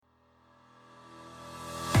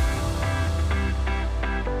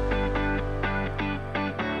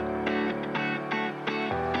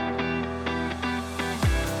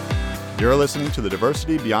You're listening to the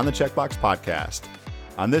Diversity Beyond the Checkbox podcast.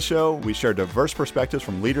 On this show, we share diverse perspectives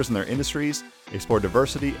from leaders in their industries, explore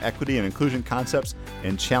diversity, equity, and inclusion concepts,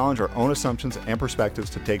 and challenge our own assumptions and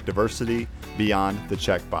perspectives to take diversity beyond the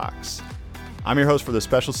checkbox. I'm your host for this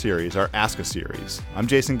special series, our Ask a series. I'm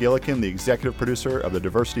Jason Gillikin, the executive producer of the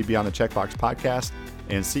Diversity Beyond the Checkbox podcast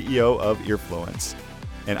and CEO of Earfluence.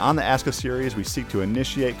 And on the Ask a series, we seek to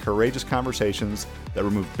initiate courageous conversations that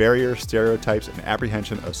remove barriers, stereotypes, and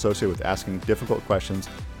apprehension associated with asking difficult questions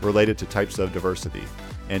related to types of diversity.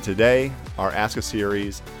 And today, our Ask a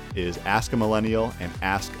series is Ask a Millennial and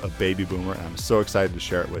Ask a Baby Boomer, and I'm so excited to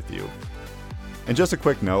share it with you. And just a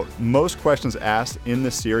quick note, most questions asked in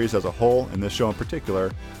this series as a whole, and this show in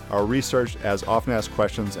particular, are researched as often asked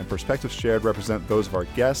questions, and perspectives shared represent those of our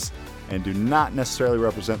guests and do not necessarily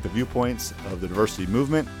represent the viewpoints of the diversity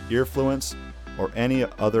movement, Earfluence, or any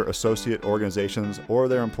other associate organizations or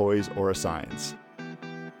their employees or assigns.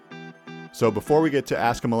 So before we get to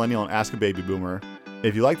Ask a Millennial and Ask a Baby Boomer,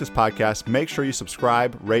 if you like this podcast, make sure you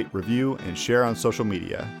subscribe, rate, review, and share on social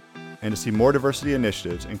media. And to see more diversity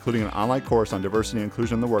initiatives, including an online course on diversity and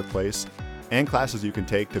inclusion in the workplace, and classes you can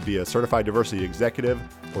take to be a certified diversity executive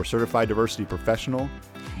or certified diversity professional,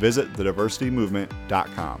 visit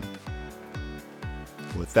thediversitymovement.com.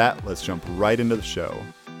 With that, let's jump right into the show.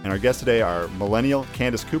 And our guests today are Millennial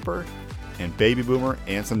Candace Cooper and Baby Boomer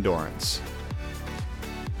Anson Dorrance.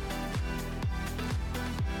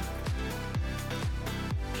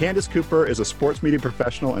 Candace Cooper is a sports media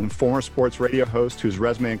professional and former sports radio host whose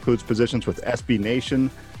resume includes positions with SB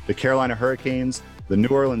Nation, the Carolina Hurricanes, the New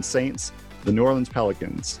Orleans Saints, the New Orleans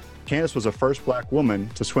Pelicans. Candace was the first Black woman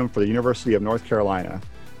to swim for the University of North Carolina.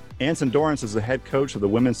 Anson Dorrance is the head coach of the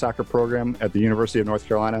women's soccer program at the University of North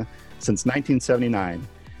Carolina since 1979.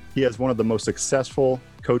 He has one of the most successful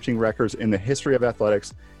coaching records in the history of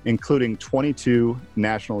athletics, including 22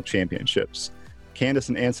 national championships. Candace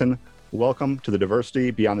and Anson, welcome to the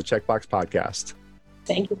Diversity Beyond the Checkbox podcast.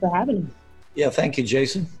 Thank you for having me. Yeah, thank you,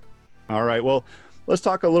 Jason. All right, well, let's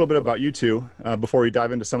talk a little bit about you two before we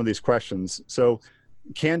dive into some of these questions. So,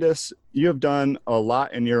 Candace, you have done a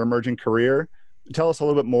lot in your emerging career. Tell us a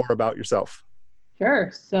little bit more about yourself.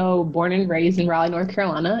 Sure. So born and raised in Raleigh, North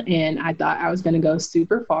Carolina, and I thought I was going to go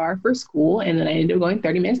super far for school, and then I ended up going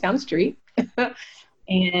 30 minutes down the street.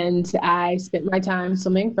 And I spent my time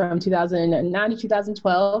swimming from 2009 to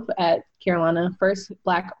 2012 at Carolina, first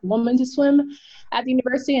Black woman to swim at the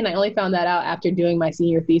university. And I only found that out after doing my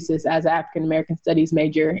senior thesis as an African-American studies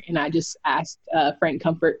major. And I just asked Frank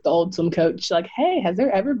Comfort, the old swim coach, like, hey, has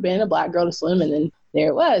there ever been a Black girl to swim? And then there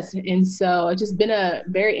it was. And so it's just been a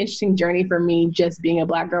very interesting journey for me, just being a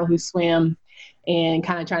Black girl who swam and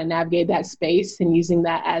kind of trying to navigate that space and using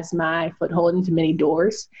that as my foothold into many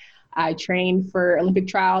doors. I trained for Olympic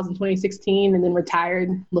trials in 2016 and then retired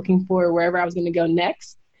looking for wherever I was going to go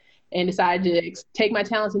next and decided to take my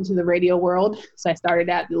talents into the radio world. So I started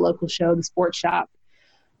at the local show, The Sports Shop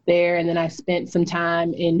there. And then I spent some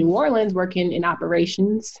time in New Orleans working in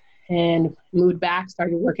operations and moved back,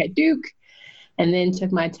 started work at Duke, and then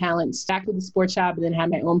took my talents back to The Sports Shop and then had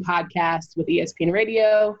my own podcast with ESPN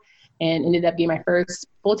Radio and ended up getting my first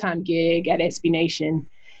full-time gig at SB Nation.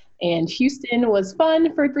 And Houston was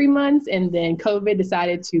fun for 3 months, and then COVID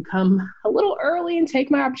decided to come a little early and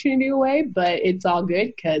take my opportunity away, but it's all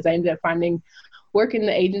good because I ended up finding work in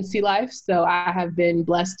the agency life. So I have been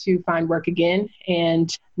blessed to find work again,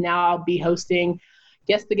 and now I'll be hosting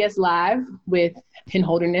Guest to Guest Live with Penn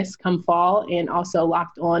Holderness come fall, and also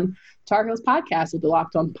Locked On Tar Heels podcast with the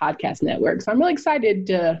Locked On Podcast Network. So I'm really excited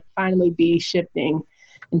to finally be shifting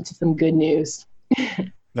into some good news.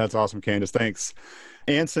 That's awesome, Candace. Thanks.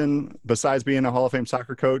 Anson, besides being a Hall of Fame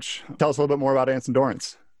soccer coach, tell us a little bit more about Anson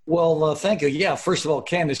Dorrance. Well, thank you. Yeah, first of all,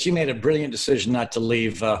 Candace, you made a brilliant decision not to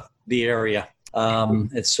leave the area.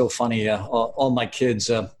 It's so funny. All my kids,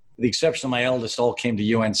 with the exception of my eldest, all came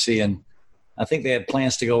to UNC, and I think they had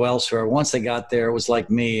plans to go elsewhere. Once they got there, it was like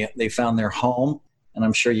me. They found their home, and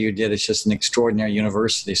I'm sure you did. It's just an extraordinary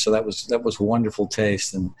university. So that was wonderful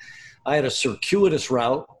taste. And I had a circuitous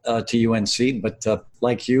route to UNC, but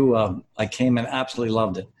like you, I came and absolutely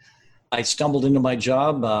loved it. I stumbled into my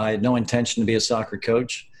job. I had no intention to be a soccer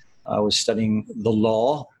coach. I was studying the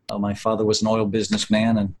law. My father was an oil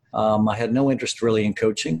businessman, and I had no interest really in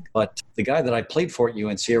coaching. But the guy that I played for at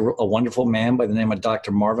UNC, a wonderful man by the name of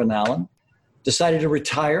Dr. Marvin Allen, decided to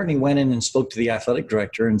retire, and he went in and spoke to the athletic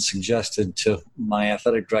director and suggested to my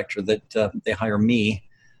athletic director that they hire me.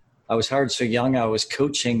 I was hired so young, I was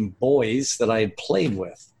coaching boys that I had played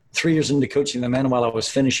with. 3 years into coaching the men, while I was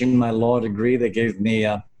finishing my law degree, they gave me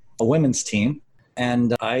a women's team.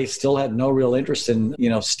 And I still had no real interest in,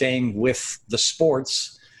 staying with the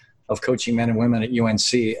sports. of coaching men and women at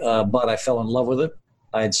UNC, but I fell in love with it.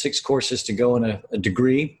 I had 6 courses to go in a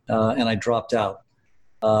degree, and I dropped out.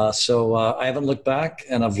 So I haven't looked back,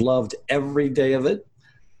 and I've loved every day of it.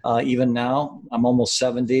 Even now, I'm almost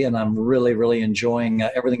 70, and I'm really, really enjoying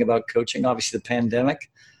everything about coaching. Obviously, the pandemic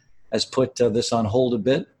has put this on hold a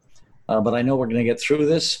bit, but I know we're going to get through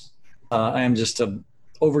this. I am just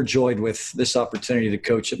overjoyed with this opportunity to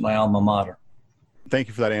coach at my alma mater. Thank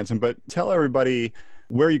you for that, Anson. But tell everybody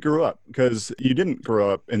where you grew up, because you didn't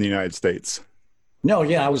grow up in the United States. No,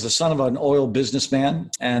 yeah, I was the son of an oil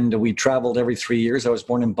businessman, and we traveled every 3 years. I was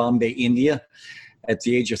born in Bombay, India. At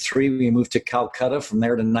the age of 3, we moved to Calcutta, from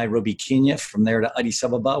there to Nairobi, Kenya, from there to Addis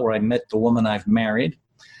Ababa, where I met the woman I've married.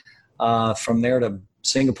 From there to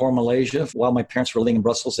Singapore, Malaysia. While my parents were living in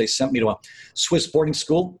Brussels, they sent me to a Swiss boarding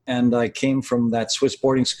school, and I came from that Swiss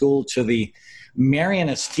boarding school to the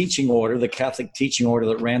Marianist teaching order, the Catholic teaching order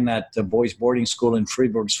that ran that boys' boarding school in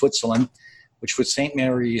Freiburg, Switzerland, which was St.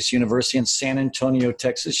 Mary's University in San Antonio,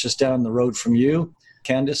 Texas, just down the road from you,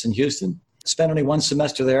 Candace, in Houston. Spent only 1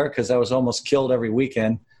 semester there because I was almost killed every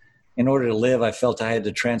weekend. In order to live, I felt I had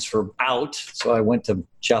to transfer out. So I went to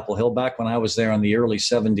Chapel Hill back when I was there in the early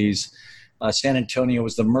 70s. San Antonio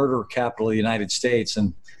was the murder capital of the United States.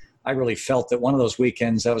 And I really felt that one of those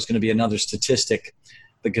weekends, that was going to be another statistic,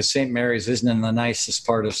 because St. Mary's isn't in the nicest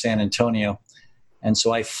part of San Antonio. And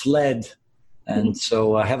so I fled. And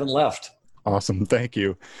so I haven't left. Awesome. Thank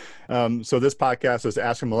you. So this podcast is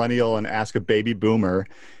Ask a Millennial and Ask a Baby Boomer.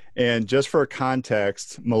 And just for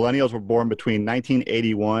context, millennials were born between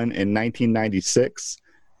 1981 and 1996.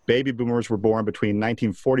 Baby boomers were born between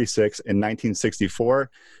 1946 and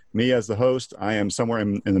 1964. Me as the host, I am somewhere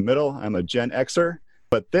in the middle. I'm a Gen Xer.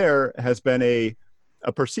 But there has been a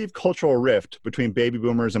perceived cultural rift between baby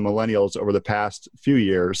boomers and millennials over the past few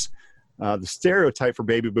years. The stereotype for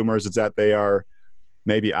baby boomers is that they are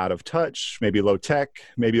maybe out of touch, maybe low tech,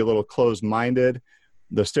 maybe a little closed-minded.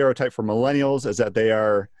 The stereotype for millennials is that they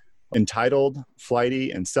are entitled,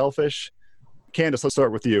 flighty, and selfish. Candace, let's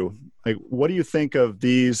start with you. Like, what do you think of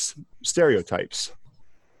these stereotypes?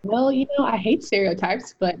 Well, I hate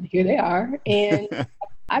stereotypes, but here they are. And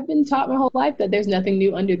I've been taught my whole life that there's nothing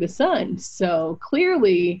new under the sun. So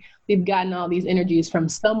clearly we've gotten all these energies from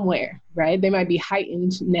somewhere, right? They might be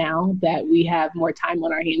heightened now that we have more time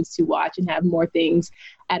on our hands to watch and have more things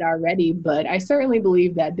at our ready. But I certainly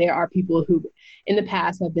believe that there are people who in the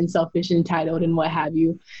past have been selfish, entitled, and what have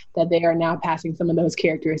you, that they are now passing some of those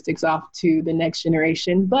characteristics off to the next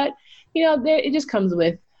generation. But, it just comes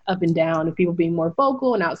with up and down of people being more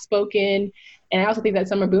vocal and outspoken. And I also think that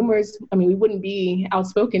summer boomers, we wouldn't be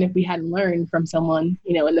outspoken if we hadn't learned from someone,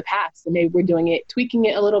 in the past. And maybe we're doing it, tweaking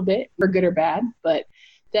it a little bit for good or bad, but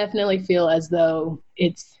definitely feel as though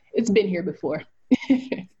it's been here before.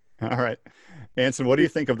 All right. Anson, what do you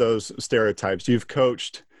think of those stereotypes? You've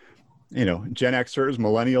coached, Gen Xers,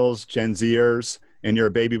 millennials, Gen Zers, and you're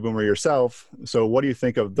a baby boomer yourself. So what do you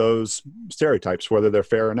think of those stereotypes, whether they're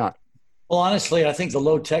fair or not? Well, honestly, I think the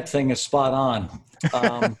low tech thing is spot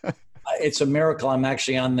on. It's a miracle I'm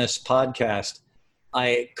actually on this podcast.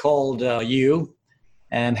 I called you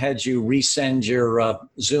and had you resend your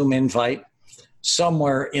Zoom invite.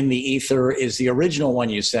 Somewhere in the ether is the original one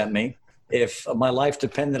you sent me. If my life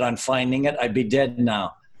depended on finding it, I'd be dead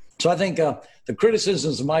now. So I think the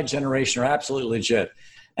criticisms of my generation are absolutely legit.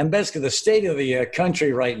 And basically the state of the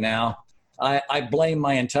country right now, I blame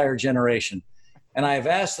my entire generation. And I've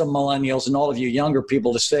asked the millennials and all of you younger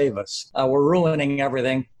people to save us. We're ruining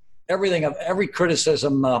everything. Every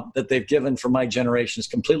criticism that they've given for my generation is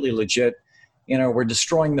completely legit. We're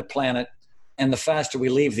destroying the planet. And the faster we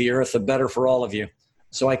leave the earth, the better for all of you.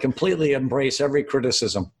 So I completely embrace every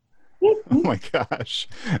criticism. Oh my gosh.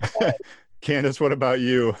 Candace, what about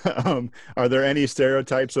you? Are there any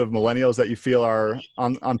stereotypes of millennials that you feel are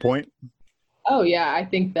on point? Oh, yeah. I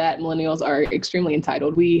think that millennials are extremely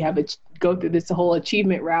entitled. We have go through this whole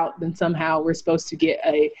achievement route, then somehow we're supposed to get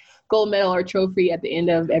a gold medal or trophy at the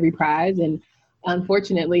end of every prize. And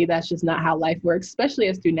unfortunately, that's just not how life works, especially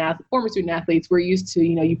as former student athletes. We're used to,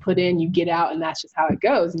 you put in, you get out, and that's just how it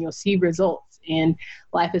goes, and you'll see results. And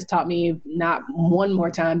life has taught me not one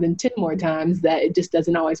more time than 10 more times that it just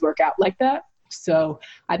doesn't always work out like that. So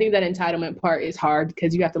I think that entitlement part is hard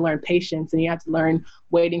because you have to learn patience and you have to learn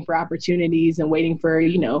waiting for opportunities and waiting for,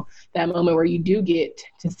 that moment where you do get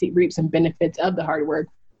to reap some benefits of the hard work.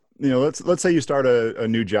 Let's say you start a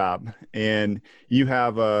new job and you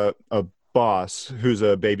have a boss who's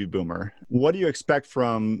a baby boomer. What do you expect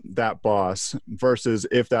from that boss versus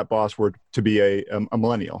if that boss were to be a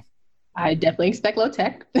millennial? I definitely expect low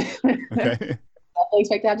tech. Okay. I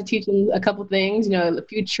expect to have to teach them a couple things, a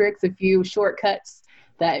few tricks, a few shortcuts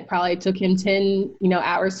that probably took him 10,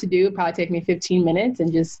 hours to do, probably take me 15 minutes,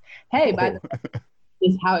 and just, hey, by the way,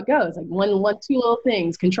 this is how it goes. Like two little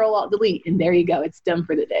things, Control Alt Delete, and there you go. It's done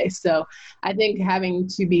for the day. So I think having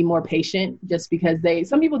to be more patient, just because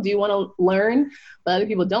some people do want to learn, but other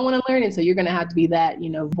people don't want to learn. And so you're going to have to be that,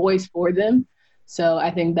 voice for them. So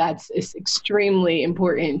I think it's extremely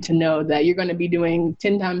important to know that you're going to be doing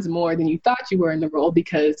 10 times more than you thought you were in the role,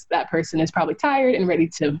 because that person is probably tired and ready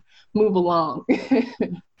to move along.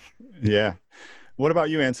 Yeah. What about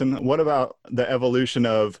you, Anson? What about the evolution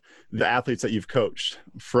of the athletes that you've coached,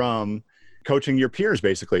 from coaching your peers,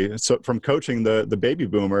 basically? So from coaching the baby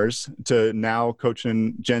boomers to now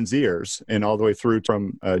coaching Gen Zers, and all the way through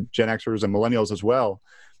from Gen Xers and millennials as well.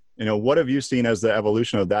 What have you seen as the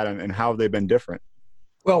evolution of that, and how have they been different?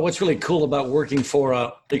 Well, what's really cool about working for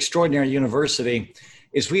an extraordinary university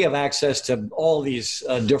is we have access to all these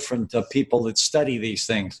different people that study these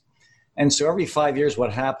things. And so every 5 years,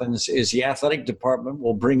 what happens is the athletic department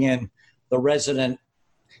will bring in the resident,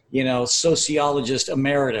 sociologist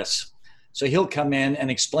emeritus. So he'll come in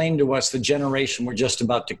and explain to us the generation we're just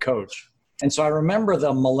about to coach. And so I remember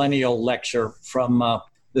the Millennial lecture from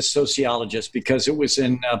the sociologist, because it was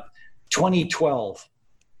in 2012.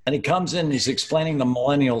 And he comes in and he's explaining the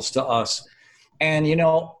millennials to us. And,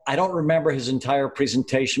 I don't remember his entire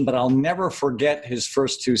presentation, but I'll never forget his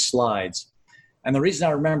first two slides. And the reason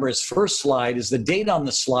I remember his first slide is the date on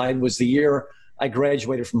the slide was the year I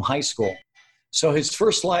graduated from high school. So his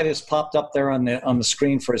first slide is popped up there on the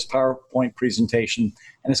screen for his PowerPoint presentation,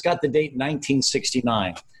 and it's got the date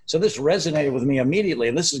 1969. So this resonated with me immediately.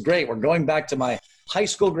 And this is great. We're going back to my high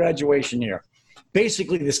school graduation year.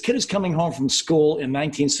 Basically, this kid is coming home from school in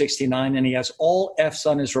 1969, and he has all F's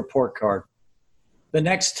on his report card. The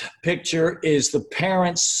next picture is the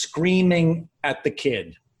parents screaming at the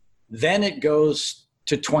kid. Then it goes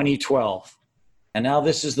to 2012. And now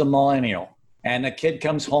this is the millennial. And the kid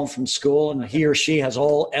comes home from school, and he or she has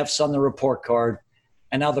all F's on the report card.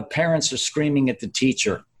 And now the parents are screaming at the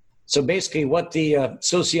teacher. So basically what the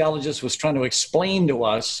sociologist was trying to explain to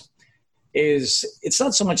us is it's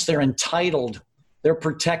not so much they're entitled, they're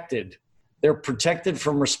protected. They're protected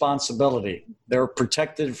from responsibility. They're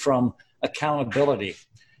protected from accountability.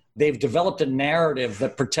 They've developed a narrative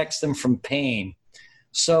that protects them from pain.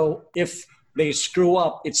 So if they screw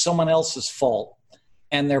up, it's someone else's fault.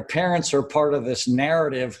 And their parents are part of this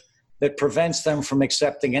narrative that prevents them from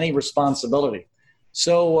accepting any responsibility.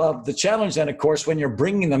 So the challenge then, of course, when you're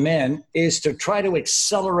bringing them in, is to try to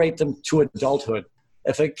accelerate them to adulthood.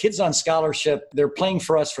 If a kid's on scholarship, they're playing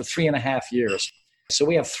for us for 3.5 years. So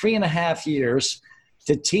we have 3.5 years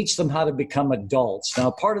to teach them how to become adults.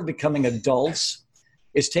 Now, part of becoming adults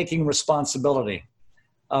is taking responsibility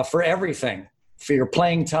for everything, for your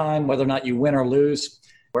playing time, whether or not you win or lose.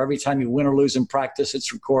 Where every time you win or lose in practice,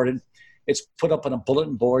 it's recorded. It's put up on a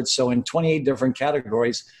bulletin board. So in 28 different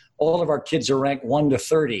categories, all of our kids are ranked 1 to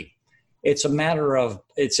 30. It's a matter of,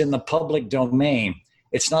 it's in the public domain.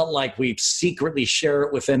 It's not like we secretly share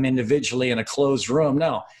it with them individually in a closed room.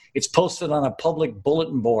 No, it's posted on a public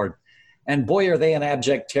bulletin board. And boy, are they in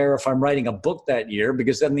abject terror if I'm writing a book that year,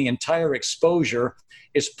 because then the entire exposure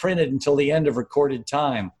is printed until the end of recorded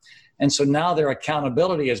time. And so now their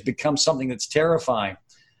accountability has become something that's terrifying.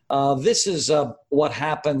 This is what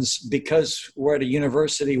happens because we're at a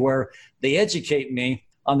university where they educate me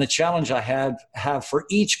on the challenge I have for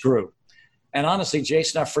each group. And honestly,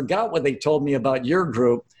 Jason, I forgot what they told me about your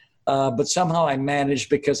group, but somehow I managed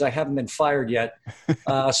because I haven't been fired yet.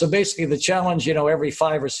 So basically the challenge, every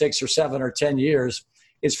 5 or 6 or 7 or 10 years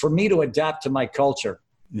is for me to adapt to my culture.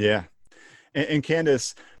 Yeah. And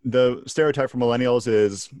Candace, the stereotype for millennials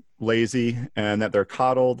is lazy and that they're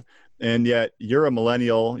coddled. And yet you're a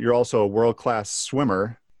millennial. You're also a world-class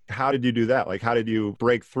swimmer. How did you do that? Like, how did you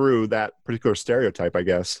break through that particular stereotype, I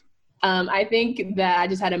guess? I think that I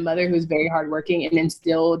just had a mother who was very hardworking and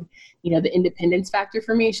instilled, the independence factor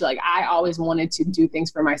for me. I always wanted to do things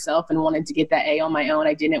for myself and wanted to get that A on my own.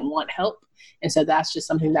 I didn't want help. And so that's just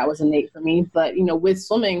something that was innate for me. But, with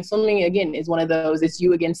swimming again is one of those, it's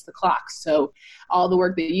you against the clock. So all the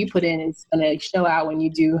work that you put in is going to show out when you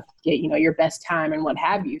do get, your best time and what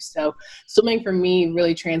have you. So swimming for me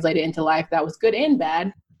really translated into life that was good and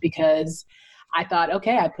bad, because I thought,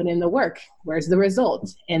 okay, I put in the work. Where's the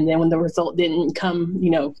result? And then when the result didn't come,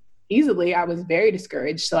 easily, I was very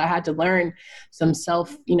discouraged. So I had to learn some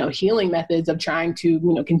healing methods of trying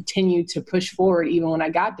to, continue to push forward even when I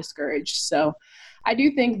got discouraged. So I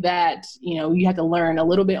do think that, you have to learn a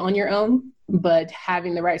little bit on your own, but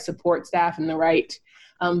having the right support staff and the right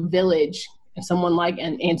village and someone like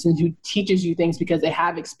Anson who teaches you things because they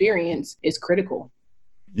have experience is critical.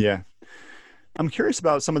 Yeah. I'm curious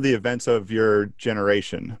about some of the events of your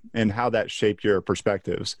generation and how that shaped your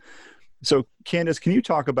perspectives. So, Candace, can you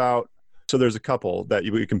talk about, so there's a couple that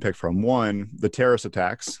you can pick from. One, the terrorist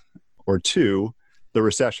attacks, or two, the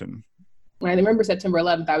recession. When I remember September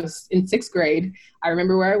 11th, I was in 6th grade. I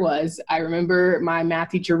remember where I was. I remember my math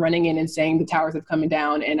teacher running in and saying the towers have come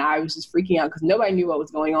down. And I was just freaking out because nobody knew what was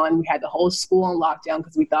going on. We had the whole school on lockdown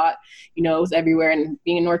because we thought, it was everywhere. And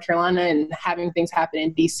being in North Carolina and having things happen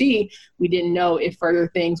in DC, we didn't know if further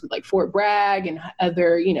things with like Fort Bragg and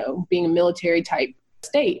other, being a military type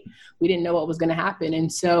state, we didn't know what was going to happen.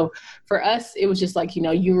 And so for us, it was just like,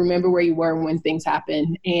 you remember where you were when things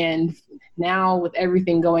happened. And now with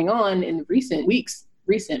everything going on in recent weeks,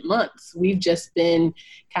 recent months, we've just been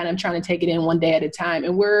kind of trying to take it in one day at a time.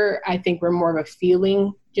 And I think we're more of a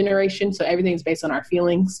feeling generation. So everything's based on our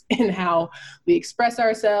feelings and how we express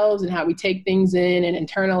ourselves and how we take things in and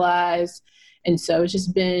internalize. And so it's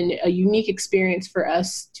just been a unique experience for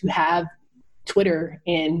us to have Twitter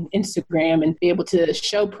and Instagram and be able to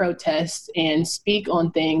show protests and speak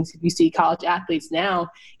on things. If you see college athletes now,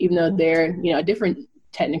 even though they're, a different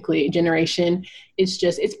technically generation,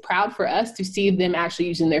 it's proud for us to see them actually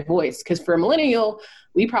using their voice. Because for a millennial,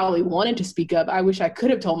 we probably wanted to speak up. I wish I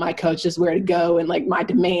could have told my coach just where to go and like my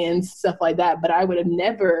demands, stuff like that. But I would have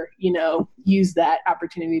never, used that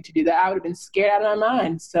opportunity to do that. I would have been scared out of my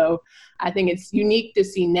mind. So I think it's unique to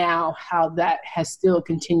see now how that has still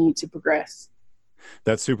continued to progress.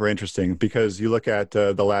 That's super interesting because you look at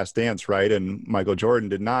The Last Dance, right? And Michael Jordan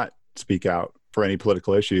did not speak out for any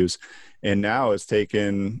political issues. And now it's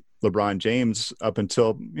taken LeBron James up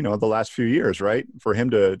until, the last few years, right? For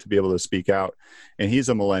him to be able to speak out. And he's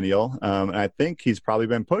a millennial. And I think he's probably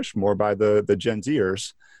been pushed more by the Gen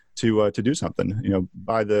Zers to do something,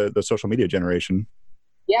 by the social media generation.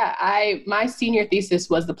 Yeah, my senior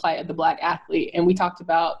thesis was the plight of the Black athlete. And we talked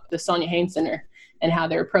about the Sonia Haynes Center and how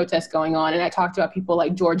there were protests going on. And I talked about people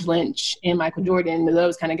like George Lynch and Michael Jordan,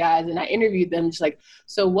 those kind of guys. And I interviewed them just like,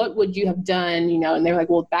 so what would you have done? And they were like,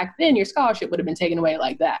 well, back then your scholarship would have been taken away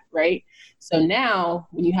like that, right? So now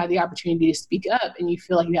when you have the opportunity to speak up and you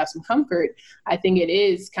feel like you have some comfort, I think it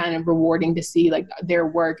is kind of rewarding to see like their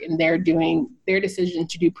work and their decision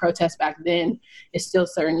to do protests back then is still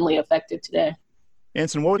certainly effective today.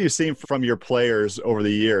 Anson, what have you seen from your players over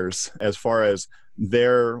the years as far as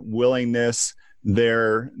their willingness,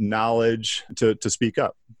 their knowledge to speak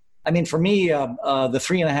up? I mean, for me, the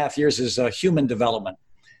 3.5 years is human development.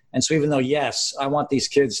 And so even though, yes, I want these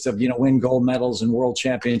kids to, win gold medals and world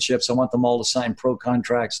championships, I want them all to sign pro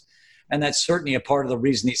contracts. And that's certainly a part of the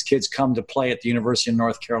reason these kids come to play at the University of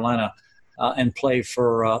North Carolina and play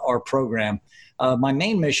for our program. My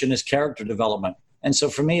main mission is character development. And so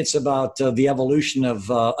for me, it's about the evolution of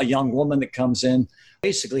a young woman that comes in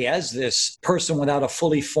basically as this person without a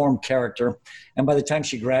fully formed character. And by the time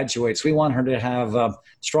she graduates, we want her to have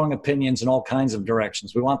strong opinions in all kinds of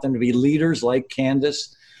directions. We want them to be leaders like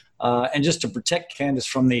Candace. And just to protect Candace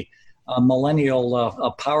from the millennial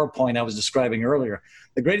PowerPoint I was describing earlier,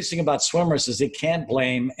 the greatest thing about swimmers is they can't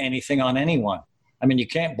blame anything on anyone. I mean, you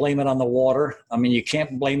can't blame it on the water. I mean, you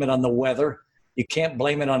can't blame it on the weather. You can't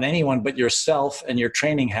blame it on anyone but yourself and your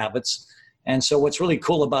training habits. And so what's really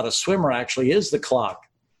cool about a swimmer actually is the clock,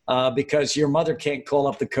 because your mother can't call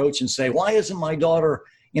up the coach and say, why isn't my daughter,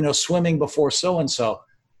 swimming before so-and-so?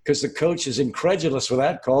 Because the coach is incredulous with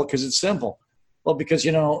that call because it's simple. Well, because,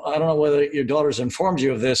 I don't know whether your daughter's informed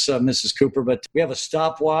you of this, Mrs. Cooper, but we have a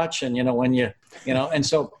stopwatch and, and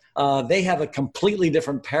so they have a completely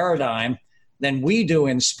different paradigm than we do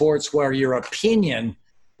in sports where your opinion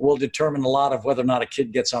will determine a lot of whether or not a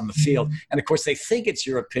kid gets on the field. And of course, they think it's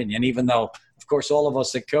your opinion, even though, of course, all of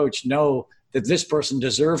us that coach know that this person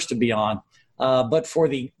deserves to be on. But for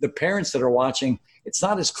the parents that are watching, it's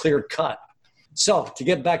not as clear cut. So to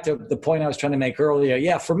get back to the point I was trying to make earlier,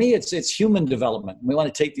 yeah, for me, it's human development. We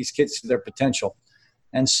want to take these kids to their potential.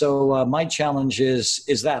 And so my challenge is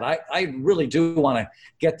that I really do want to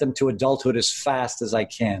get them to adulthood as fast as I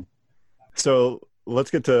can. So let's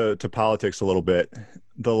get to politics a little bit.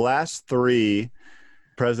 The last 3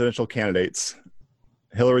 presidential candidates,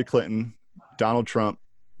 Hillary Clinton, Donald Trump,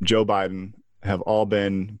 Joe Biden, have all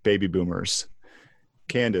been baby boomers.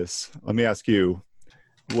 Candace, let me ask you,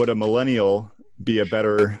 would a millennial be a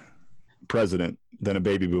better president than a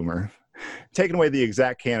baby boomer? Taking away the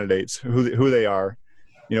exact candidates, who they are,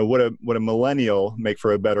 would a millennial make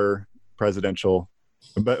for a better president?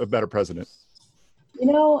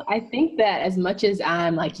 I think that as much as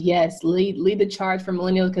I'm like, yes, lead the charge for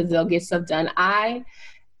millennials because they'll get stuff done, I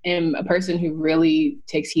am a person who really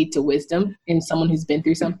takes heed to wisdom and someone who's been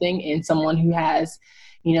through something and someone who has,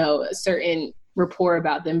 certain rapport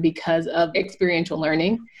about them because of experiential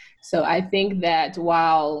learning. So I think that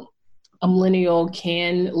while a millennial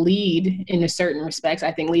can lead in a certain respects,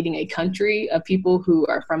 I think leading a country of people who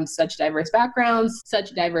are from such diverse backgrounds,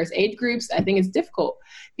 such diverse age groups, I think it's difficult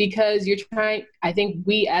because I think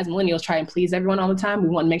we as millennials try and please everyone all the time. We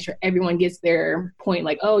want to make sure everyone gets their point,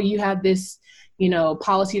 like, oh, you have this,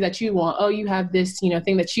 policy that you want. Oh, you have this,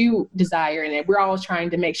 thing that you desire. And we're all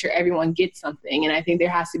trying to make sure everyone gets something. And I think there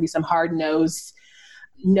has to be some hard no's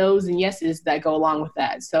and yeses that go along with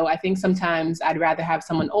that. So I think sometimes I'd rather have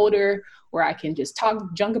someone older where I can just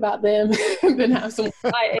talk junk about them than have someone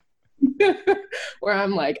my age where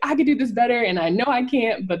I'm like, I could do this better and I know I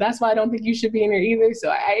can't, but that's why I don't think you should be in here either.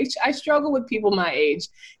 So I struggle with people my age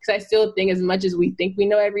because I still think as much as we think we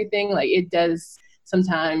know everything, like it does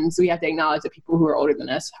sometimes we have to acknowledge that people who are older than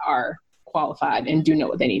us are qualified and do know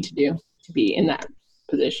what they need to do to be in that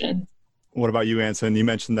position. What about you, Anson? You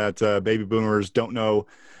mentioned that baby boomers don't know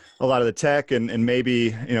a lot of the tech and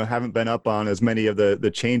maybe, haven't been up on as many of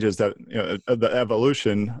the changes that, of the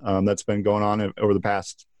evolution that's been going on over the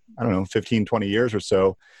past, 15, 20 years or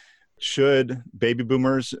so. Should baby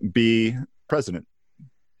boomers be president?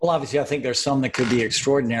 Well, obviously, I think there's some that could be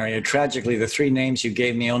extraordinary. Tragically, the three names you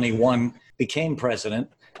gave me, only one became president.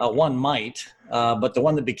 One might, but the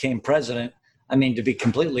one that became president, to be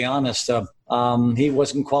completely honest, he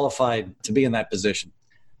wasn't qualified to be in that position.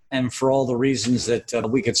 And for all the reasons that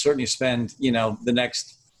we could certainly spend, the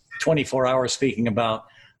next 24 hours speaking about,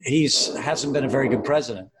 hasn't been a very good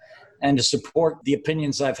president. And to support the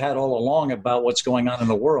opinions I've had all along about what's going on in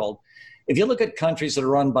the world, if you look at countries that are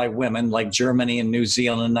run by women, like Germany and New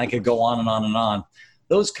Zealand, and I could go on and on and on,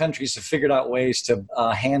 those countries have figured out ways to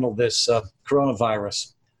handle this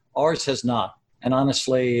coronavirus. Ours has not. And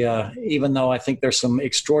honestly, even though I think there's some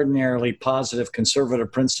extraordinarily positive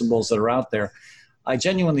conservative principles that are out there, I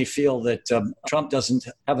genuinely feel that Trump doesn't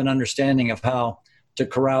have an understanding of how to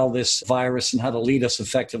corral this virus and how to lead us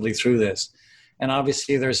effectively through this. And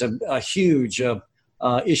obviously, there's a huge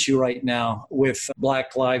issue right now with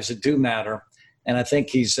Black lives that do matter. And I think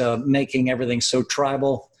he's making everything so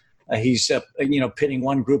tribal. He's pitting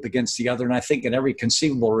one group against the other. And I think in every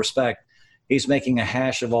conceivable respect, he's making a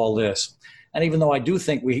hash of all this. And even though I do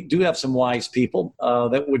think we do have some wise people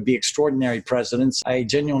that would be extraordinary presidents, I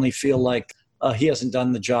genuinely feel like he hasn't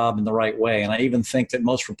done the job in the right way. And I even think that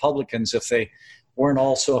most Republicans, if they weren't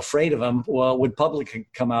all so afraid of him, would publicly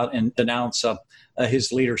come out and denounce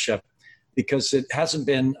his leadership, because it hasn't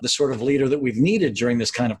been the sort of leader that we've needed during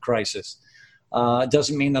this kind of crisis. It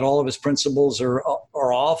doesn't mean that all of his principles are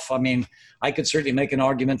off. I could certainly make an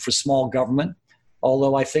argument for small government,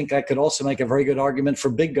 although I think I could also make a very good argument for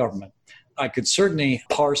big government. I could certainly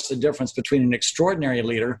parse the difference between an extraordinary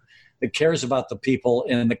leader that cares about the people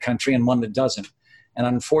in the country and one that doesn't. And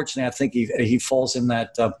unfortunately, I think he falls in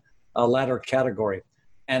that latter category.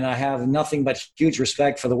 And I have nothing but huge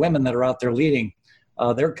respect for the women that are out there leading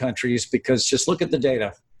their countries, because just look at the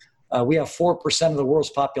data. We have 4% of the world's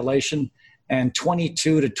population and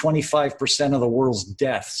 22 to 25% of the world's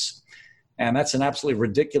deaths. And that's an absolutely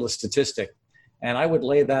ridiculous statistic. And I would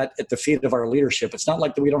lay that at the feet of our leadership. It's not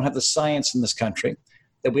like that we don't have the science in this country,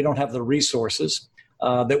 that we don't have the resources,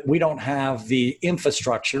 that we don't have the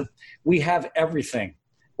infrastructure. We have everything.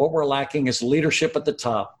 What we're lacking is leadership at the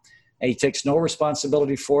top. And he takes no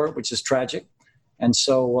responsibility for it, which is tragic. And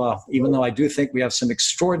so even though I do think we have some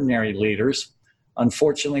extraordinary leaders,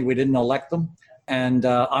 unfortunately, we didn't elect them. And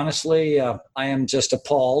honestly, I am just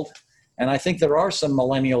appalled. And I think there are some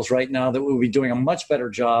millennials right now that will be doing a much better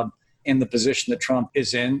job in the position that Trump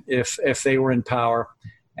is in if they were in power.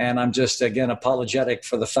 And I'm just, again, apologetic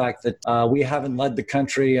for the fact that we haven't led the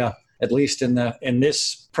country, at least in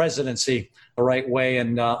this presidency, the right way.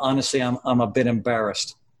 And honestly, I'm a bit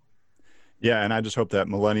embarrassed. Yeah, and I just hope that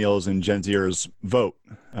millennials and Gen Zers vote.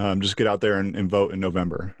 Just get out there and vote in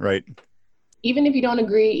November, right? Even if you don't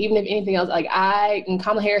agree, even if anything else, and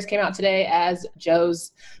Kamala Harris came out today as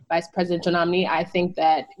Joe's vice presidential nominee. I think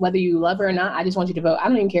that whether you love her or not, I just want you to vote. I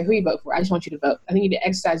don't even care who you vote for. I just want you to vote. I think you need to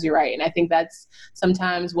exercise your right. And I think that's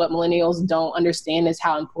sometimes what millennials don't understand is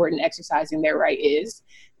how important exercising their right is,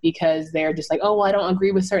 because they're just like, oh, well, I don't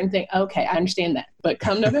agree with certain things. Okay, I understand that. But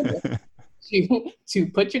come November, to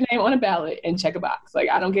put your name on a ballot and check a box.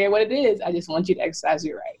 I don't care what it is. I just want you to exercise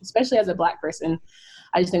your right, especially as a Black person.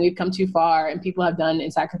 I just think we've come too far and people have done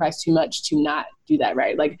and sacrificed too much to not do that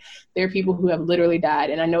right. There are people who have literally died,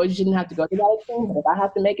 and I know you shouldn't have to go through that thing, but if I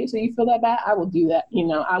have to make it so you feel that bad, I will do that.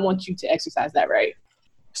 I want you to exercise that right.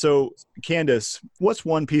 So, Candace, what's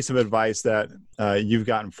one piece of advice that you've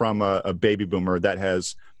gotten from a baby boomer that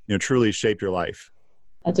has, truly shaped your life?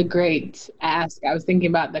 That's a great ask. I was thinking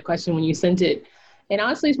about the question when you sent it. And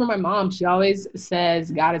honestly, it's from my mom. She always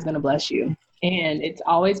says, God is going to bless you. And it's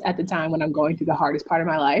always at the time when I'm going through the hardest part of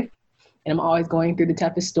my life. And I'm always going through the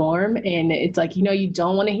toughest storm. And it's like, you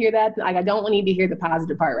don't want to hear that. Like, I don't need to hear the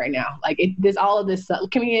positive part right now. Like, all of this,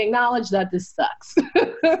 can we acknowledge that this sucks?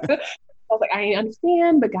 I was like, I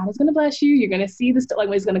understand, but God is going to bless you. You're going to see this, like,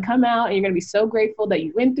 when it's going to come out, and you're going to be so grateful that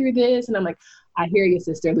you went through this. And I'm like, I hear you,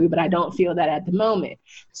 Sister Lou, but I don't feel that at the moment.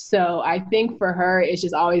 So I think for her, it's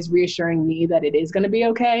just always reassuring me that it is going to be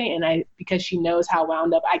okay. And because she knows how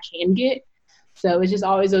wound up I can get. So it's just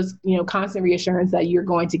always those, constant reassurance that you're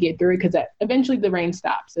going to get through it, because eventually the rain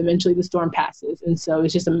stops, eventually the storm passes. And so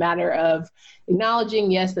it's just a matter of acknowledging,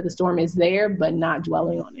 yes, that the storm is there, but not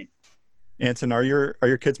dwelling on it. Anson, are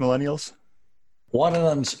your kids millennials? One of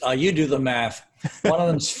them's, you do the math. One of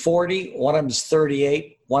them's 40, one of them's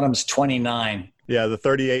 38, one of them's 29. Yeah, the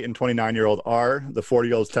 38 and 29-year-old are, the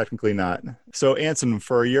 40-year-old's technically not. So Anson,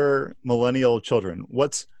 for your millennial children,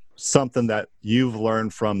 what's something that you've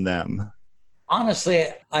learned from them? Honestly,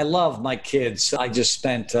 I love my kids. I just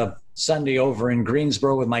spent Sunday over in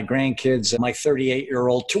Greensboro with my grandkids. My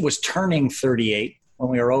 38-year-old was turning 38 when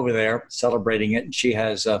we were over there celebrating it. And she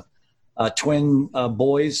has twin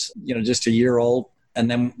boys, just a year old. And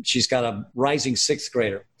then she's got a rising sixth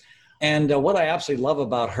grader. And what I absolutely love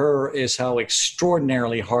about her is how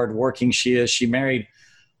extraordinarily hardworking she is. She married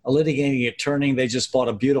a litigating attorney. They just bought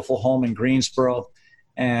a beautiful home in Greensboro.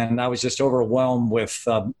 And I was just overwhelmed with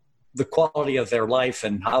the quality of their life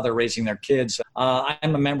and how they're raising their kids.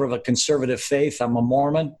 I'm a member of a conservative faith. I'm a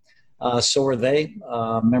Mormon. So are they,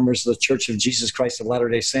 members of the Church of Jesus Christ of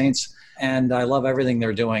Latter-day Saints. And I love everything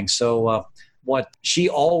they're doing. So what she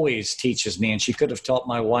always teaches me, and she could have taught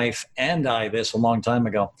my wife and I this a long time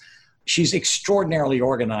ago, she's extraordinarily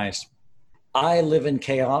organized. I live in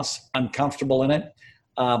chaos. I'm comfortable in it.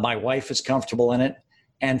 My wife is comfortable in it.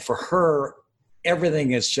 And for her,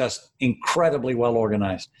 everything is just incredibly well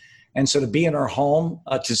organized. And so to be in her home,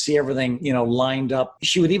 to see everything, lined up,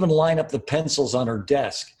 she would even line up the pencils on her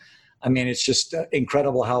desk. I mean, it's just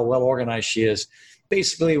incredible how well organized she is.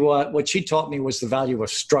 Basically, what she taught me was the value of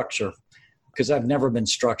structure, because I've never been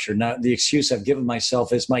structured. Now, the excuse I've given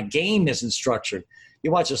myself is my game isn't structured.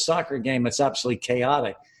 You watch a soccer game, it's absolutely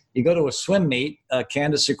chaotic. You go to a swim meet,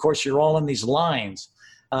 Candace, of course, you're all in these lines.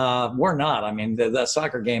 We're not. I mean, the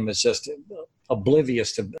soccer game is just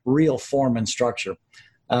oblivious to real form and structure.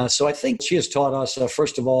 So I think she has taught us,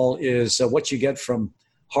 first of all, is what you get from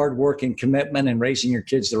hard work and commitment and raising your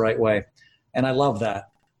kids the right way. And I love that.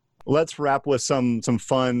 Let's wrap with some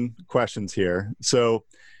fun questions here. So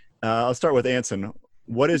I'll start with Anson.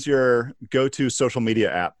 What is your go-to social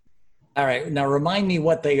media app? All right. Now remind me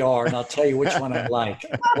what they are, and I'll tell you which one I like.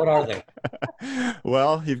 What are they?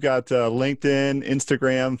 Well, you've got LinkedIn,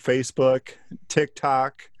 Instagram, Facebook,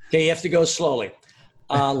 TikTok. Okay, you have to go slowly.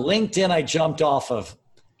 LinkedIn, I jumped off of.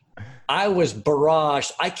 I was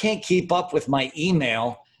barraged. I can't keep up with my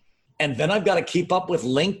email. And then I've got to keep up with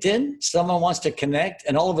LinkedIn. Someone wants to connect.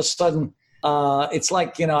 And all of a sudden, it's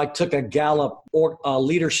like, I took a Gallup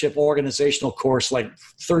leadership organizational course like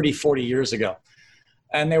 30, 40 years ago.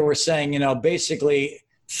 And they were saying, basically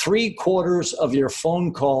 3/4 of your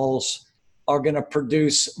phone calls are going to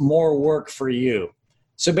produce more work for you.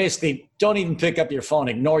 So basically, don't even pick up your phone.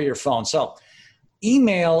 Ignore your phone. So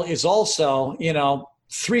email is also,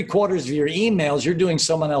 3/4 of your emails, you're doing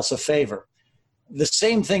someone else a favor. The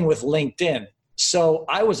same thing with LinkedIn. So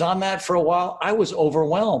I was on that for a while. I was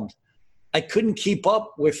overwhelmed. I couldn't keep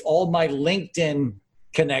up with all my LinkedIn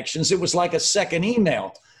connections. It was like a second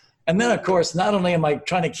email. And then, of course, not only am I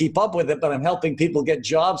trying to keep up with it, but I'm helping people get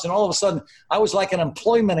jobs. And all of a sudden, I was like an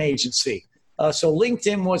employment agency. So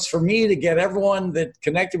LinkedIn was for me to get everyone that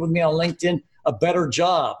connected with me on LinkedIn a better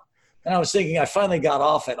job. And I was thinking, I finally got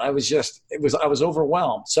off it. I was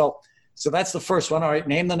overwhelmed. So that's the first one. All right,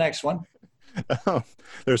 name the next one.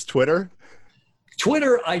 There's Twitter.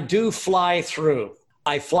 Twitter, I do fly through.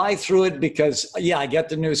 I fly through it because, I get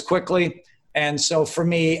the news quickly. And so for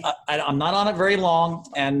me, I'm not on it very long.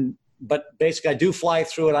 But basically, I do fly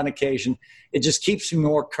through it on occasion. It just keeps me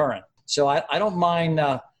more current. So I don't mind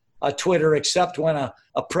Twitter, except when a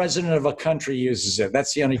president of a country uses it.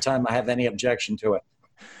 That's the only time I have any objection to it.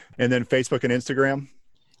 And then Facebook and Instagram?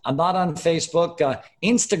 I'm not on Facebook.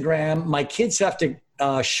 Instagram, my kids have to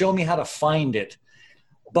show me how to find it.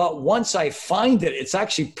 But once I find it, it's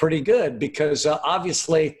actually pretty good because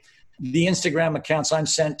obviously the Instagram accounts I'm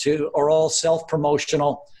sent to are all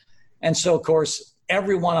self-promotional. And so, of course,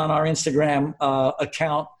 everyone on our Instagram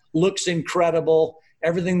account looks incredible.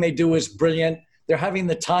 Everything they do is brilliant. They're having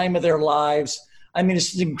the time of their lives. I mean,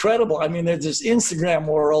 it's incredible. I mean, there's this Instagram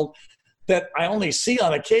world that I only see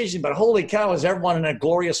on occasion, but holy cow, is everyone in a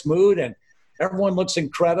glorious mood and everyone looks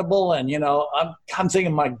incredible. And, I'm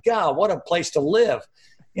thinking, my God, what a place to live.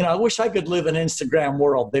 I wish I could live in Instagram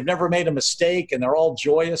world. They've never made a mistake and they're all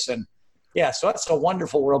joyous. And yeah, so that's a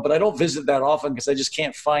wonderful world, but I don't visit that often because I just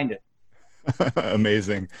can't find it.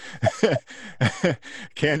 Amazing.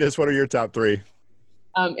 Candace, what are your top three?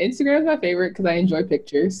 Instagram is my favorite because I enjoy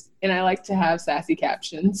pictures and I like to have sassy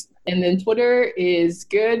captions. And then Twitter is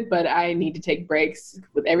good, but I need to take breaks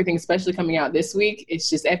with everything, especially coming out this week. It's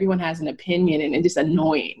just everyone has an opinion and it's just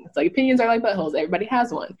annoying. It's like opinions are like buttholes. Everybody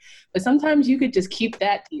has one. But sometimes you could just keep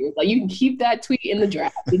that to yourself. Like you can keep that tweet in the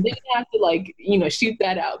draft. And then you have to shoot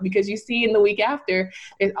that out because you see in the week after,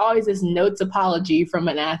 there's always this notes apology from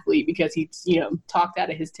an athlete because he, talked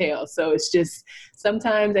out of his tail. So it's just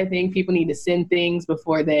sometimes I think people need to send things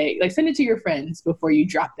before they send it to your friends before you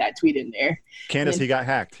drop that tweet in there. Candace, he got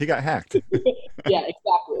hacked. Yeah,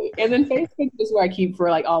 exactly. And then Facebook is where I keep for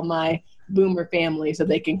all my boomer family so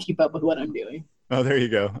they can keep up with what I'm doing. Oh, there you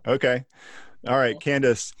go. Okay. All right,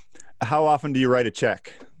 Candace, how often do you write a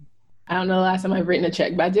check? I don't know the last time I've written a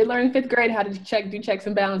check, but I did learn in 5th grade how to do checks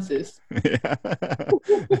and balances. Yeah.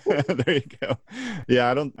 There you go.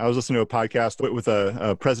 Yeah, I was listening to a podcast with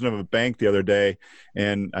a president of a bank the other day,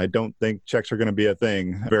 and I don't think checks are going to be a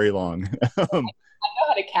thing very long. I know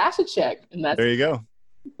how to cash a check, and that's there you go.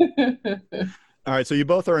 All right, so you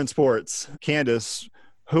both are in sports. Candace,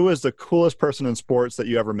 who is the coolest person in sports that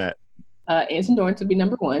you ever met? Anson Dorrance would be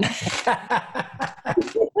number one.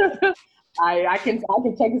 I can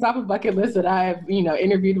check this off a bucket list that I have,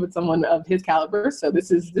 interviewed with someone of his caliber. So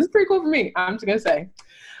this is pretty cool for me, I'm just gonna say.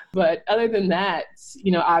 But other than that,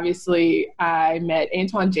 obviously I met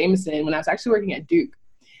Antoine Jameson when I was actually working at Duke,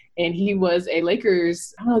 and he was a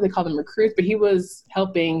Lakers, I don't know if they call them recruits, but he was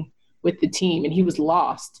helping with the team and he was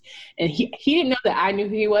lost. And he didn't know that I knew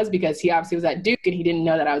who he was because he obviously was at Duke and he didn't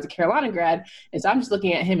know that I was a Carolina grad. And so I'm just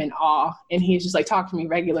looking at him in awe and he's just talking to me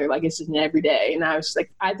regular, it's just an everyday. And I was just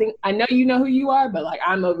I know you know who you are, but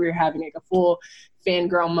I'm over here having a full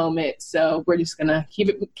fangirl moment. So we're just gonna keep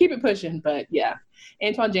it pushing. But yeah,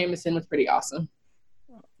 Antoine Jameson was pretty awesome.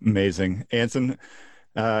 Amazing. Anson,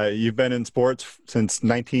 you've been in sports since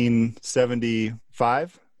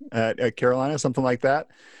 1975 at Carolina, something like that.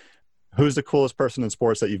 Who's the coolest person in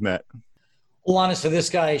sports that you've met? Well, honestly, this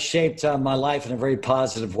guy shaped my life in a very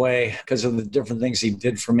positive way because of the different things he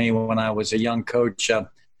did for me when I was a young coach.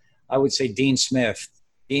 I would say Dean Smith.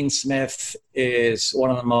 Dean Smith is one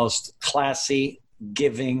of the most classy,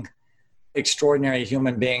 giving, extraordinary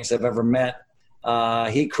human beings I've ever met.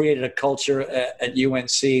 He created a culture at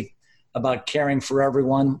UNC about caring for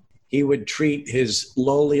everyone. He would treat his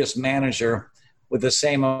lowliest manager with the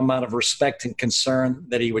same amount of respect and concern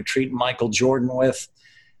that he would treat Michael Jordan with.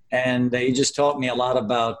 And he just taught me a lot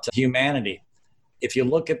about humanity. If you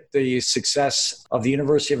look at the success of the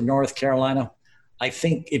University of North Carolina, I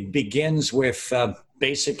think it begins with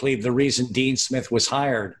basically the reason Dean Smith was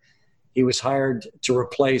hired. He was hired to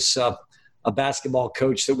replace a basketball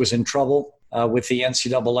coach that was in trouble with the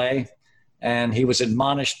NCAA. And he was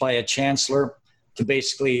admonished by a chancellor to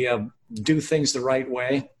basically do things the right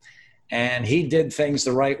way. And he did things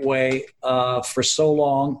the right way for so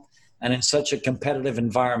long and in such a competitive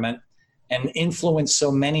environment and influenced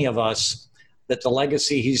so many of us that the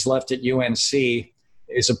legacy he's left at UNC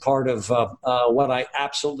is a part of what I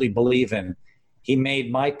absolutely believe in. He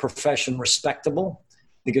made my profession respectable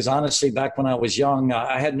because honestly, back when I was young,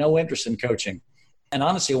 I had no interest in coaching. And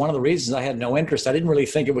honestly, one of the reasons I had no interest, I didn't really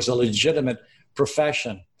think it was a legitimate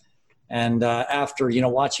profession. And after,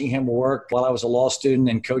 watching him work while I was a law student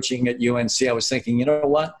and coaching at UNC, I was thinking, you know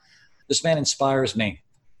what? This man inspires me.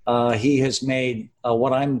 He has made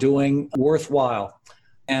what I'm doing worthwhile.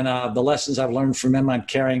 And the lessons I've learned from him, I'm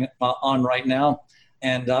carrying on right now.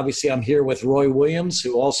 And obviously, I'm here with Roy Williams,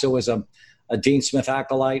 who also is a Dean Smith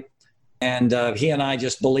acolyte. And he and I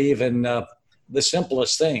just believe in the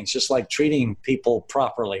simplest things, just like treating people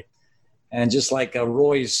properly. And just like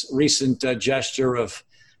Roy's recent gesture of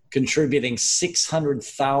contributing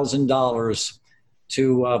 $600,000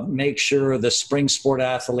 to make sure the spring sport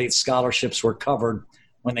athlete scholarships were covered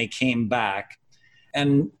when they came back.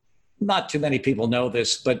 And not too many people know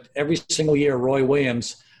this, but every single year, Roy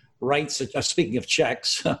Williams writes, speaking of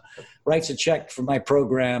checks, writes a check for my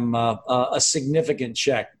program, a significant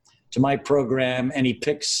check to my program, and he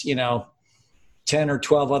picks, 10 or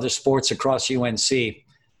 12 other sports across UNC,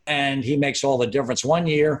 and he makes all the difference. One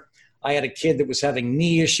year, I had a kid that was having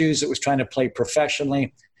knee issues that was trying to play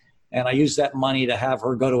professionally, and I used that money to have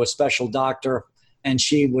her go to a special doctor and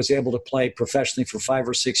she was able to play professionally for 5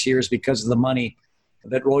 or 6 years because of the money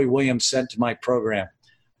that Roy Williams sent to my program.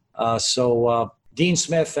 So Dean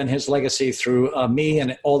Smith and his legacy through me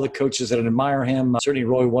and all the coaches that admire him, certainly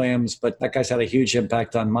Roy Williams, but that guy's had a huge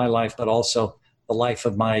impact on my life, but also the life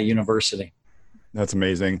of my university. That's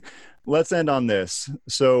amazing. Let's end on this.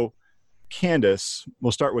 So Candace,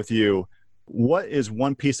 we'll start with you. What is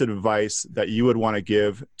one piece of advice that you would want to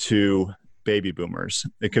give to baby boomers?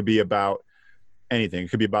 It could be about anything. It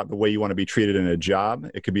could be about the way you want to be treated in a job.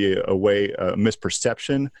 It could be a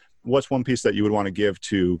misperception. What's one piece that you would want to give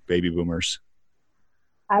to baby boomers?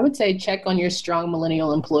 I would say check on your strong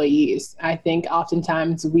millennial employees. I think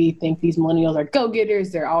oftentimes we think these millennials are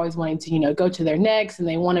go-getters. They're always wanting to, go to their next, and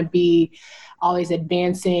they want to be always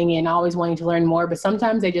advancing and always wanting to learn more. But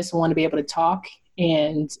sometimes they just want to be able to talk,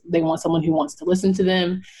 and they want someone who wants to listen to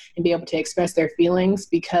them and be able to express their feelings,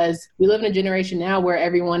 because we live in a generation now where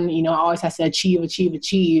everyone, always has to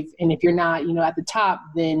achieve. And if you're not, at the top,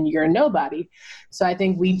 then you're a nobody. So I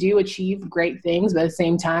think we do achieve great things, but at the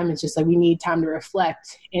same time, it's just like we need time to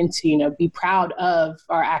reflect and to, be proud of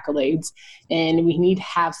our accolades. And we need to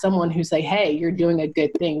have someone who's like, hey, you're doing a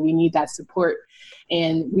good thing. We need that support.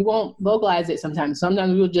 And we won't vocalize it sometimes.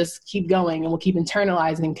 Sometimes we'll just keep going and we'll keep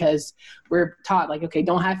internalizing because we're taught like, okay,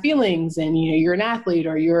 don't have feelings, and, you're an athlete,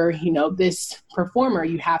 or you're, this performer,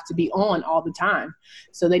 you have to be on all the time.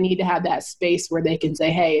 So they need to have that space where they can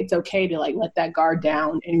say, hey, it's okay to let that guard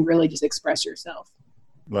down and really just express yourself.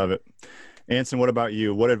 Love it. Anson, what about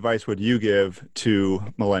you? What advice would you give to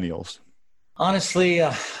millennials? Honestly,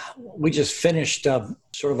 we just finished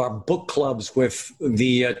sort of our book clubs with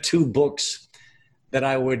the 2 books that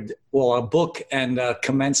a book and a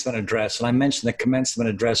commencement address. And I mentioned the commencement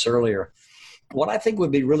address earlier. What I think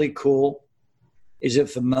would be really cool is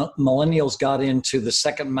if the millennials got into The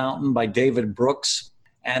Second Mountain by David Brooks,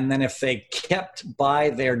 and then if they kept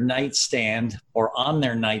by their nightstand or on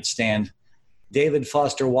their nightstand David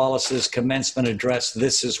Foster Wallace's commencement address,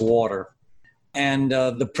 This is Water. And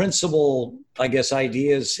the principal,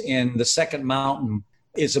 ideas in The Second Mountain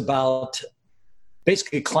is about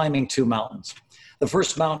basically climbing 2 mountains. The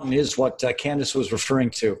first mountain is what Candace was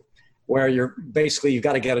referring to, where you've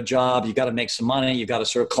got to get a job, you've got to make some money, you've got to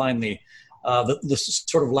sort of climb the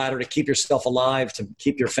sort of ladder to keep yourself alive, to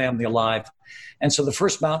keep your family alive. And so the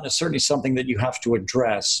first mountain is certainly something that you have to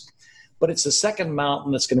address, but it's the second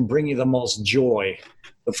mountain that's going to bring you the most joy.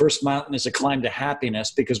 The first mountain is a climb to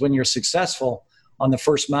happiness, because when you're successful on the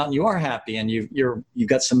first mountain, you are happy and you've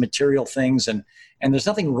got some material things, and there's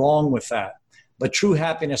nothing wrong with that. But true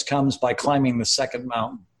happiness comes by climbing the second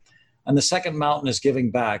mountain. And the second mountain is giving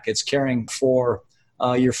back. It's caring for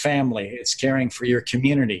your family. It's caring for your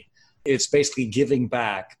community. It's basically giving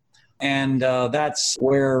back. And that's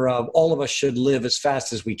where all of us should live as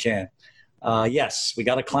fast as we can. Yes, we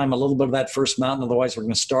got to climb a little bit of that first mountain, otherwise we're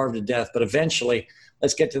going to starve to death. But eventually,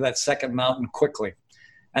 let's get to that second mountain quickly.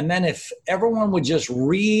 And then if everyone would just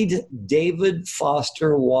read David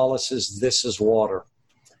Foster Wallace's This is Water.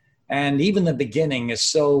 And even the beginning is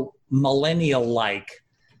so millennial-like.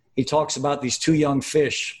 He talks about these 2 young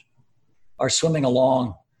fish are swimming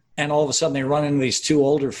along, and all of a sudden they run into these 2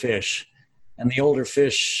 older fish. And the older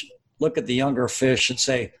fish look at the younger fish and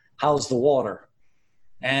say, how's the water?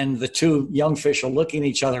 And the 2 young fish are looking at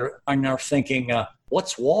each other and are thinking,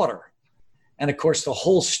 what's water? And of course, the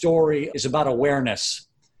whole story is about awareness.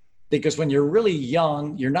 Because when you're really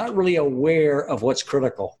young, you're not really aware of what's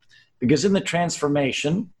critical. Because in the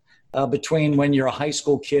transformation, between when you're a high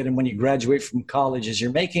school kid and when you graduate from college, is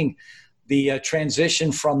you're making the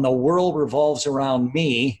transition from the world revolves around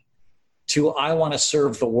me to I want to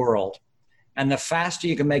serve the world. And the faster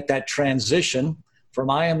you can make that transition from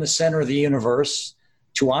I am the center of the universe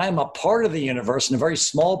to I am a part of the universe, and a very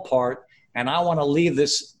small part, and I want to leave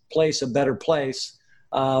this place a better place,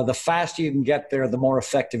 the faster you can get there, the more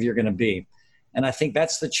effective you're going to be. And I think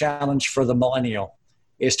that's the challenge for the millennial,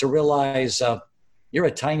 is to realize you're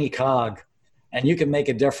a tiny cog and you can make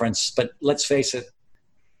a difference. But let's face it,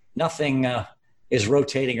 nothing is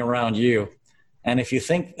rotating around you. And if you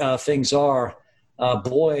think things are,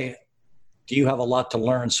 boy, do you have a lot to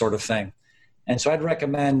learn, sort of thing. And so I'd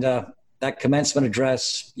recommend that commencement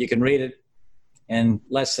address. You can read it in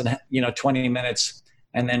less than 20 minutes,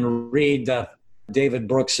 and then read David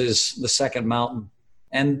Brooks's The Second Mountain.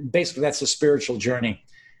 And basically that's a spiritual journey.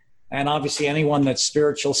 And obviously anyone that's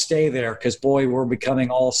spiritual, stay there, because boy, we're becoming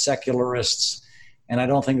all secularists. And I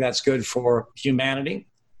don't think that's good for humanity.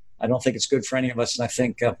 I don't think it's good for any of us. And I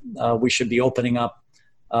think we should be opening up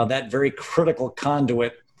that very critical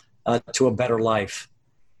conduit to a better life.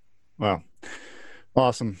 Wow.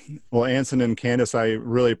 Awesome. Well, Anson and Candace, I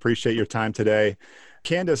really appreciate your time today.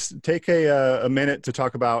 Candace, take a minute to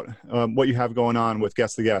talk about what you have going on with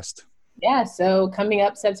Guest the Guest. Yeah, so coming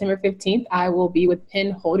up September 15th, I will be with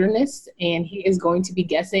Penn Holderness, and he is going to be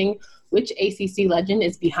guessing which ACC legend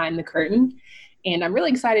is behind the curtain. And I'm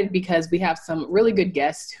really excited because we have some really good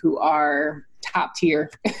guests who are top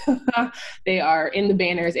tier. They are in the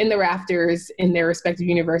banners, in the rafters, in their respective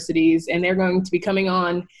universities, and they're going to be coming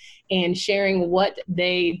on and sharing what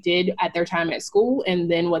they did at their time at school and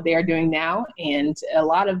then what they are doing now. And a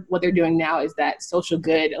lot of what they're doing now is that social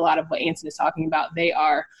good. A lot of what Anson is talking about, they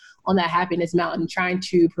are on that happiness mountain trying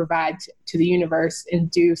to provide to the universe and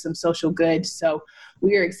do some social good. So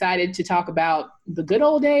we are excited to talk about the good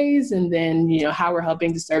old days and then, how we're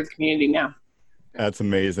helping to serve the community now. That's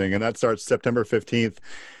amazing. And that starts September 15th.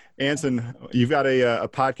 Anson, you've got a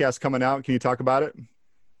podcast coming out. Can you talk about it?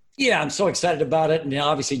 Yeah, I'm so excited about it. And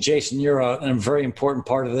obviously, Jason, you're a very important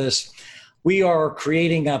part of this. We are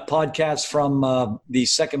creating a podcast from the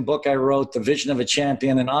second book I wrote, The Vision of a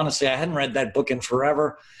Champion. And honestly, I hadn't read that book in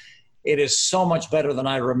forever. It is so much better than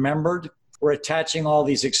I remembered. We're attaching all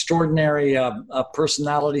these extraordinary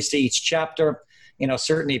personalities to each chapter.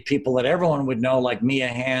 Certainly people that everyone would know, like Mia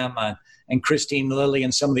Hamm and Christine Lilly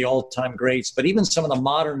and some of the all-time greats, but even some of the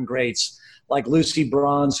modern greats, like Lucy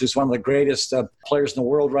Bronze, who's one of the greatest players in the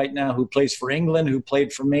world right now, who plays for England, who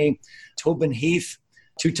played for me, Tobin Heath,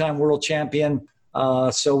 two-time world champion.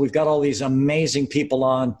 So we've got all these amazing people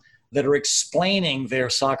on that are explaining their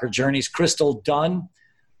soccer journeys. Crystal Dunn,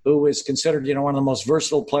 who is considered, one of the most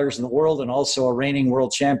versatile players in the world and also a reigning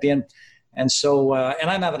world champion. And so, and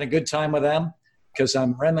I'm having a good time with them because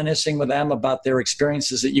I'm reminiscing with them about their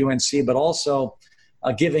experiences at UNC, but also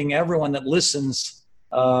giving everyone that listens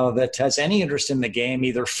that has any interest in the game,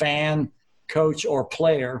 either fan, coach, or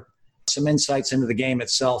player, some insights into the game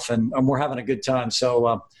itself. And we're having a good time.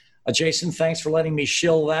 So, Jason, thanks for letting me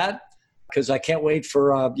shill that because I can't wait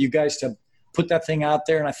for you guys to put that thing out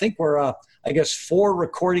there. And I think we're, 4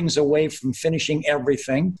 recordings away from finishing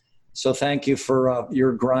everything. So thank you for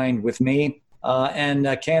your grind with me. And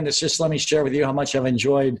Candace, just let me share with you how much I've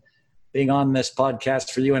enjoyed being on this podcast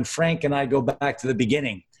for you. And Frank and I go back to the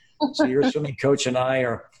beginning. So your swimming coach and I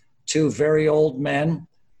are 2 very old men.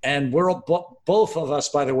 And we're both of us,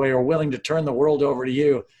 by the way, are willing to turn the world over to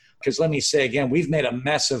you. Because let me say again, we've made a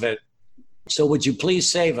mess of it. So would you please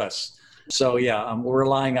save us? So yeah, we're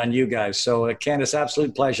relying on you guys. So Candace,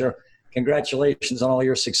 absolute pleasure. Congratulations on all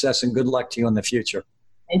your success and good luck to you in the future.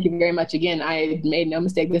 Thank you very much. Again, I made no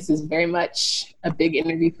mistake. This is very much a big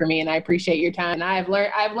interview for me, and I appreciate your time. And I've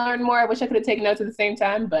learned more. I wish I could have taken notes at the same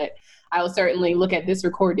time, but I will certainly look at this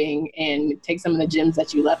recording and take some of the gems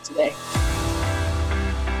that you left today.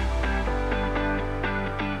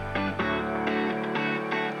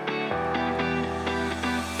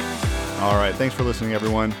 All right. Thanks for listening,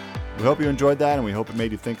 everyone. We hope you enjoyed that, and we hope it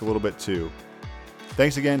made you think a little bit too.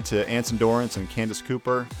 Thanks again to Anson Dorrance and Candace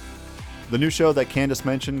Cooper. The new show that Candace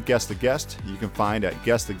mentioned, Guest the Guest, you can find at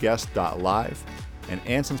guesttheguest.live. And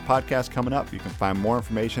Anson's podcast coming up, you can find more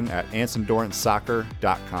information at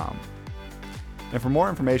ansondorrancesoccer.com. And for more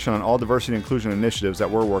information on all diversity and inclusion initiatives that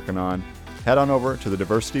we're working on, head on over to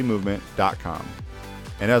thediversitymovement.com.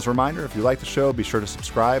 And as a reminder, if you like the show, be sure to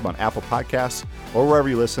subscribe on Apple Podcasts or wherever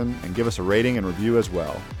you listen and give us a rating and review as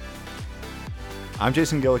well. I'm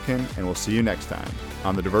Jason Gillikin, and we'll see you next time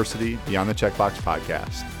on the Diversity Beyond the Checkbox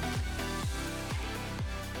podcast.